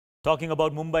Talking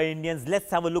about Mumbai Indians,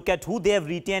 let's have a look at who they have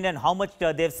retained and how much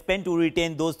they've spent to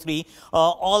retain those three.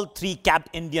 All three capped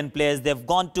Indian players. They've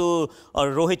gone to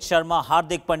Rohit Sharma,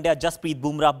 Hardik Pandya, Jasprit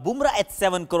Bumrah. Bumrah at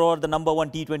 7 crore, the number 1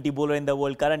 T20 bowler in the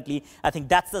world currently. I think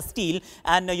that's a steal.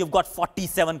 And you've got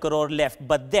 47 crore left.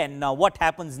 But then what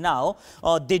happens now?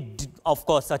 Of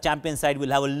course, a champion side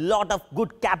will have a lot of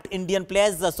good capped Indian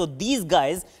players. So these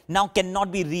guys now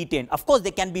cannot be retained. Of course, they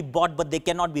can be bought, but they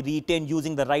cannot be retained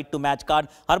using the right to match card.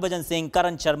 Singh,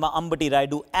 Karan Sharma, Ambati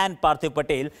Rayudu and Parthiv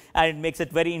Patel, and it makes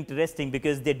it very interesting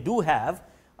because they do have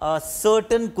a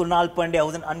certain Krunal Pandya,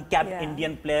 who's an uncapped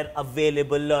Indian player,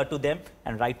 available to them,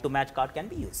 and right to match card can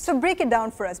be used. So break it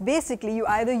down for us. Basically, you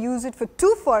either use it for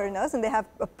 2 foreigners and they have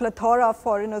a plethora of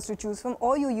foreigners to choose from,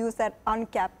 or you use that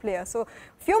uncapped player. So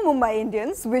if you're Mumbai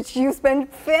Indians, which you spend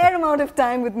fair amount of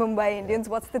time with Mumbai Indians,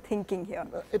 what's the thinking here?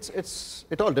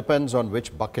 It all depends on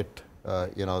which bucket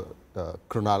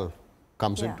Krunal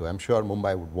comes into. I'm sure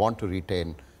Mumbai would want to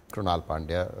retain Krunal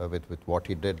Pandya with what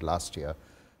he did last year.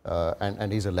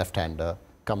 And he's a left-hander,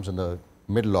 comes in the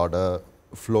middle order,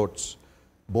 floats,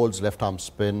 bowls left-arm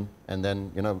spin, and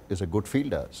then, is a good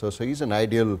fielder. So he's an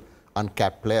ideal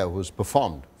uncapped player who's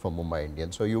performed for Mumbai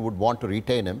Indians. So you would want to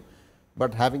retain him.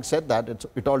 But having said that,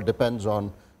 it all depends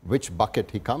on which bucket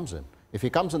he comes in. If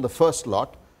he comes in the first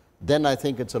lot, then I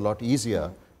think it's a lot easier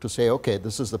to say, okay,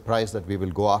 this is the price that we will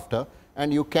go after.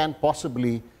 And you can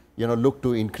possibly, look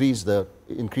to increase the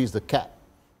cap.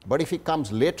 But if he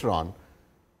comes later on,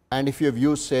 and if you have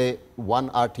used, say, 1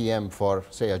 RTM for,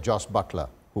 say, a Joss Buttler,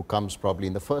 who comes probably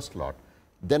in the first lot,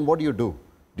 then what do? Do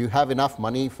you have enough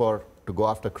money to go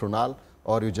after Krunal,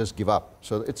 or you just give up?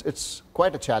 So it's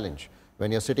quite a challenge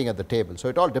when you're sitting at the table. So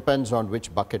it all depends on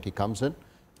which bucket he comes in.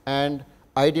 And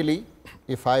ideally,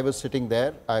 if I was sitting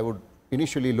there, I would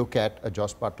initially look at a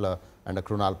Joss Buttler and a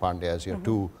Krunal Pandya as your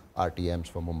 2 RTMs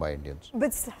for Mumbai Indians.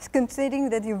 But considering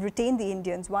that you've retained the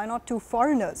Indians, why not 2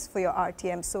 foreigners for your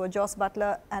RTMs? So a Joss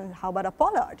Buttler and how about a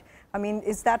Pollard? I mean,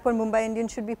 is that what Mumbai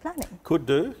Indians should be planning? Could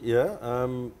do, yeah.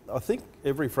 I think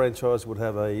every franchise would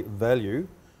have a value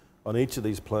on each of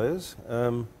these players.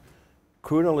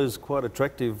 Krunal is quite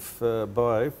attractive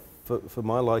for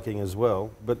my liking as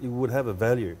well, but he would have a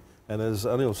value. And as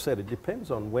Anil said, it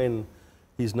depends on when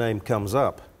his name comes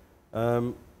up.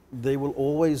 There will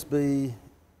always be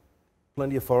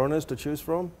plenty of foreigners to choose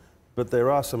from, but there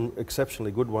are some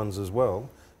exceptionally good ones as well,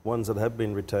 ones that have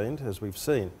been retained, as we've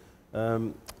seen.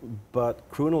 But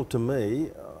Krunal, to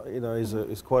me,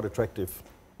 is quite attractive.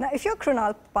 Now, if you're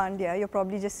Krunal Pandya, you're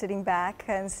probably just sitting back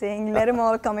and saying, let them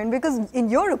all come in, because in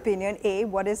your opinion,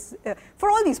 what is, for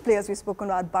all these players we've spoken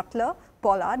about, Buttler,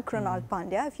 Pollard, Krunal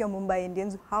Pandya, if you're Mumbai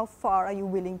Indians, how far are you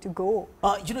willing to go?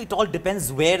 It all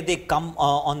depends where they come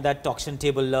on that auction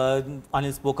table.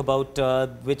 Anil spoke about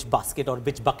which basket or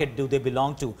which bucket do they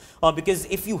belong to. Because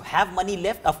if you have money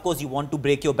left, of course, you want to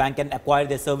break your bank and acquire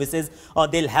their services.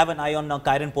 They'll have an eye on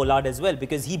Kieron Pollard as well,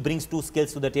 because he brings 2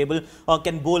 skills to the table,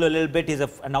 can bowl a little bit, he's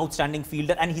an outstanding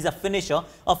fielder, and he's a finisher.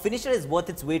 A finisher is worth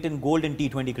its weight in gold in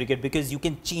T20 cricket because you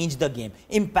can change the game,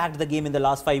 impact the game in the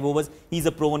last 5 overs. He's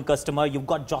a proven customer. You've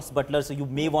got Joss Buttler, so you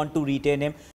may want to retain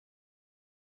him.